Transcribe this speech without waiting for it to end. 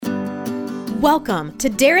Welcome to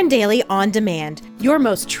Darren Daily On Demand, your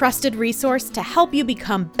most trusted resource to help you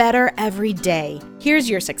become better every day. Here's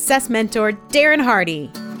your success mentor, Darren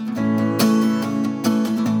Hardy.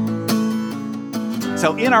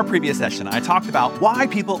 So in our previous session, I talked about why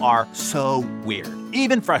people are so weird,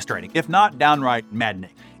 even frustrating, if not downright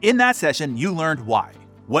maddening. In that session, you learned why.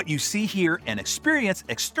 What you see, hear, and experience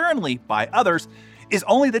externally by others is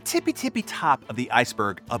only the tippy top of the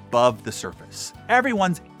iceberg above the surface.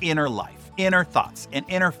 Everyone's inner life, inner thoughts, and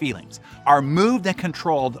inner feelings are moved and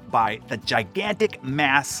controlled by the gigantic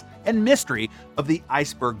mass and mystery of the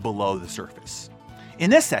iceberg below the surface. In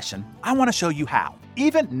this session, I want to show you how,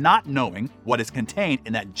 even not knowing what is contained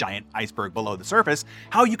in that giant iceberg below the surface,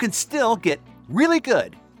 how you can still get really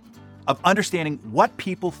good of understanding what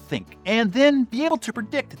people think and then be able to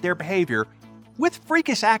predict their behavior with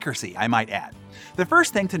freakish accuracy, I might add. The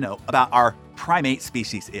first thing to know about our primate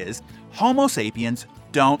species is Homo sapiens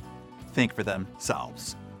don't think for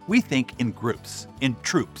themselves. We think in groups, in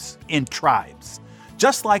troops, in tribes.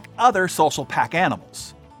 Just like other social pack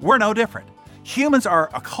animals, we're no different. Humans are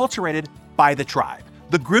acculturated by the tribe,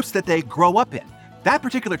 the groups that they grow up in. That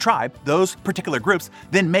particular tribe, those particular groups,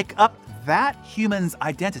 then make up that human's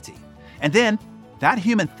identity. And then that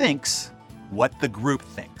human thinks what the group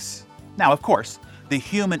thinks. Now, of course, the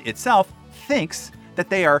human itself thinks that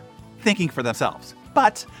they are thinking for themselves,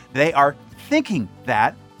 but they are thinking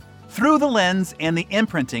that through the lens and the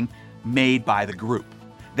imprinting made by the group.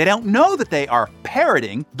 They don't know that they are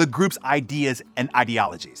parroting the group's ideas and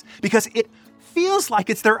ideologies because it feels like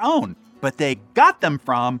it's their own, but they got them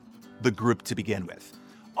from the group to begin with.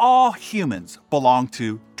 All humans belong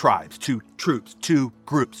to tribes, to troops, to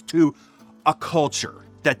groups, to a culture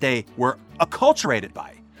that they were acculturated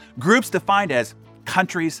by. Groups defined as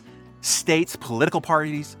countries, states, political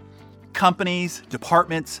parties, companies,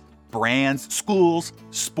 departments, brands, schools,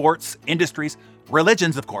 sports, industries,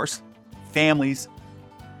 religions, of course, families,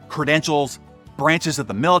 credentials, branches of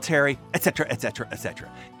the military, etc., etc.,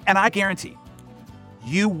 etc. And I guarantee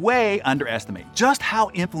you way underestimate just how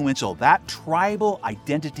influential that tribal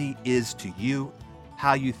identity is to you,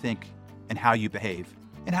 how you think, and how you behave,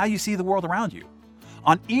 and how you see the world around you.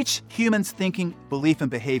 On each human's thinking, belief, and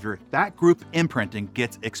behavior, that group imprinting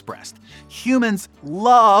gets expressed. Humans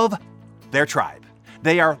love their tribe.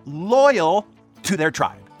 They are loyal to their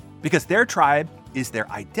tribe because their tribe is their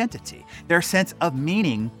identity, their sense of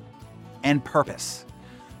meaning and purpose.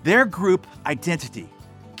 Their group identity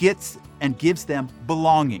gets and gives them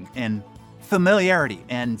belonging and familiarity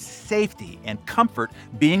and safety and comfort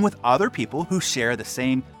being with other people who share the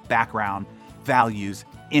same background, values,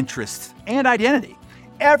 interests, and identity.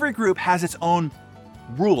 Every group has its own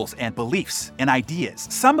rules and beliefs and ideas,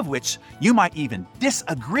 some of which you might even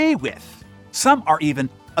disagree with. Some are even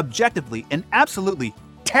objectively and absolutely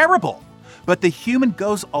terrible, but the human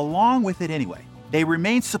goes along with it anyway. They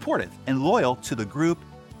remain supportive and loyal to the group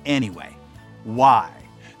anyway. Why?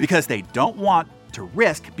 Because they don't want to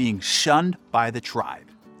risk being shunned by the tribe,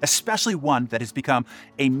 especially one that has become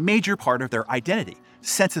a major part of their identity,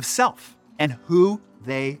 sense of self, and who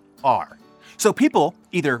they are. So people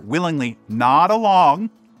either willingly nod along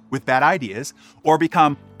with bad ideas or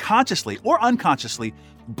become consciously or unconsciously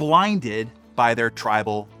blinded by their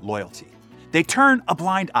tribal loyalty. They turn a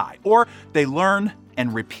blind eye, or they learn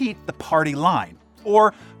and repeat the party line,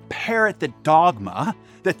 or parrot the dogma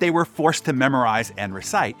that they were forced to memorize and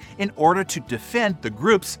recite in order to defend the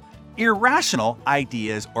group's irrational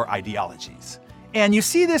ideas or ideologies. And you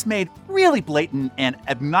see this made really blatant and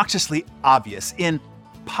obnoxiously obvious in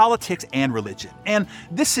politics and religion. And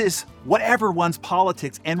this is whatever one's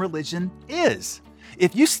politics and religion is.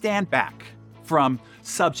 If you stand back from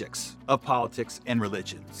subjects of politics and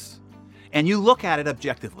religions and you look at it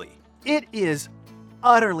objectively, it is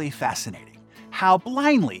utterly fascinating how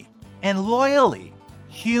blindly and loyally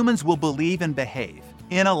humans will believe and behave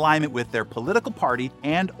in alignment with their political party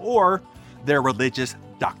and or their religious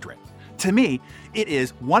doctrine. To me, it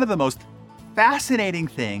is one of the most fascinating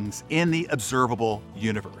things in the observable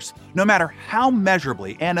universe. No matter how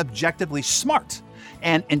measurably and objectively smart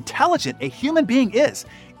and intelligent a human being is,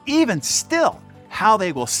 even still, how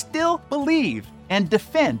they will still believe and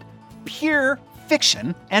defend pure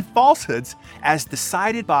fiction and falsehoods as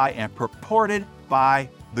decided by and purported by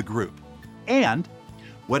the group. And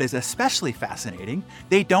what is especially fascinating,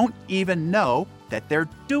 they don't even know that they're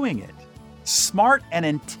doing it. Smart and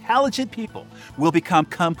intelligent people will become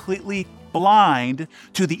completely blind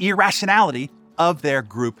to the irrationality of their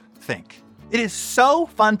group think. It is so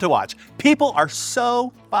fun to watch. People are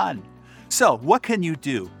so fun. So what can you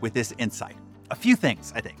do with this insight? A few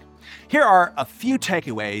things, I think. Here are a few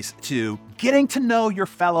takeaways to getting to know your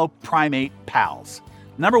fellow primate pals.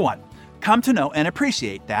 Number one, come to know and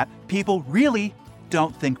appreciate that people really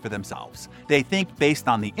don't think for themselves. They think based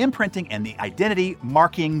on the imprinting and the identity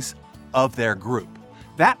markings of their group.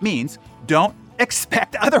 That means don't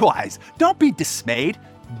expect otherwise. Don't be dismayed,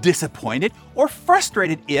 disappointed, or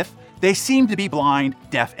frustrated if they seem to be blind,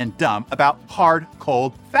 deaf, and dumb about hard,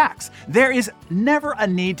 cold facts. There is never a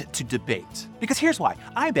need to debate. Because here's why.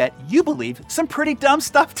 I bet you believe some pretty dumb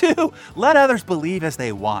stuff too. Let others believe as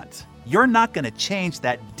they want. You're not going to change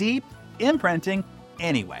that deep imprinting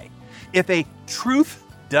anyway. If a truth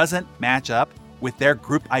doesn't match up with their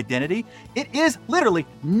group identity, it is literally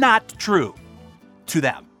not true to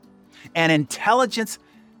them. And intelligence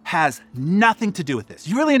has nothing to do with this.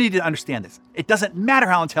 You really need to understand this. It doesn't matter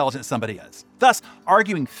how intelligent somebody is. Thus,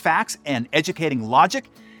 arguing facts and educating logic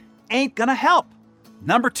ain't gonna help.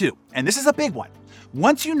 Number two, and this is a big one.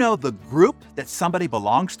 Once you know the group that somebody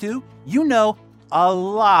belongs to, you know a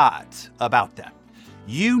lot about them.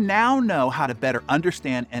 You now know how to better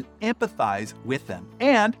understand and empathize with them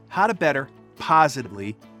and how to better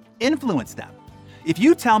positively influence them. If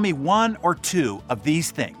you tell me one or two of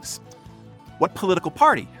these things, what political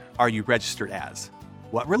party are you registered as?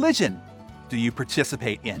 What religion do you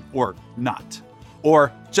participate in or not?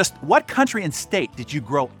 Or just what country and state did you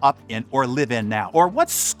grow up in or live in now? Or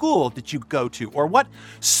what school did you go to? Or what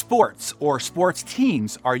sports or sports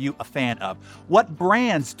teams are you a fan of? What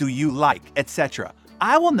brands do you like, etc.?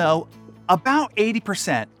 I will know about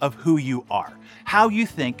 80% of who you are, how you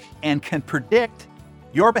think, and can predict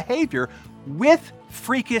your behavior with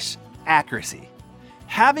freakish accuracy.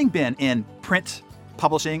 Having been in print,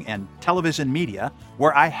 publishing, and television media,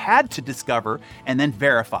 where I had to discover and then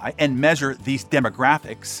verify and measure these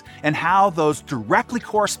demographics and how those directly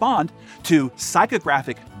correspond to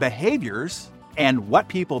psychographic behaviors and what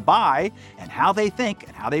people buy and how they think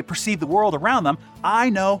and how they perceive the world around them, I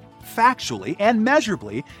know factually and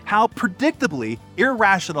measurably how predictably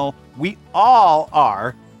irrational we all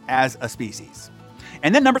are as a species.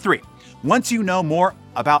 And then number three, once you know more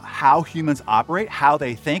about how humans operate, how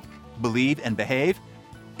they think, believe, and behave,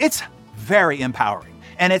 it's very empowering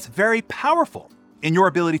and it's very powerful in your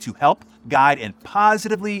ability to help, guide, and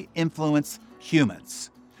positively influence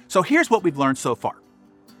humans. So here's what we've learned so far.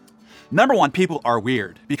 Number one, people are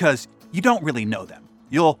weird because you don't really know them.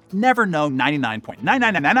 You'll never know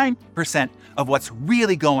 99.9999% of what's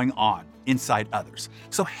really going on inside others.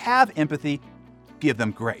 So have empathy, give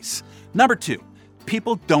them grace. Number two,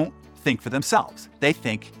 people don't think for themselves. They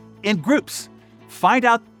think in groups. Find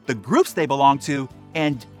out the groups they belong to,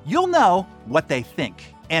 and you'll know what they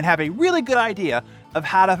think and have a really good idea of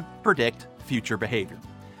how to predict future behavior.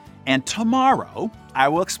 And tomorrow, I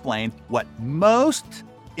will explain what most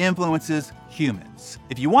influences humans.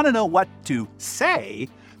 If you want to know what to say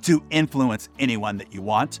to influence anyone that you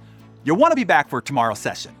want, you'll want to be back for tomorrow's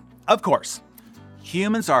session. Of course,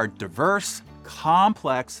 humans are diverse,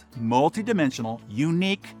 complex, multidimensional,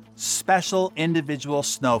 unique, special individual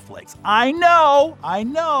snowflakes. I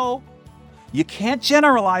know. You can't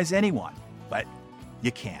generalize anyone, but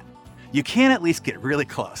you can. You can at least get really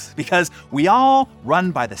close because we all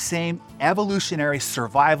run by the same evolutionary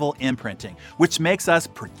survival imprinting, which makes us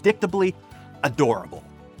predictably adorable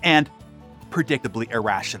and predictably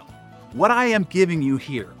irrational. What I am giving you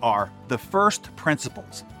here are the first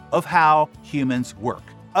principles of how humans work.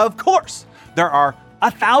 Of course, there are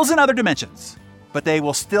 1,000 other dimensions, but they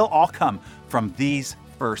will still all come from these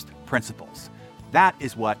first principles. That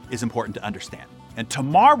is what is important to understand. And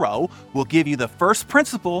tomorrow, we'll give you the first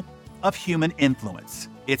principle of human influence.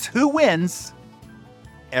 It's who wins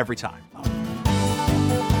every time.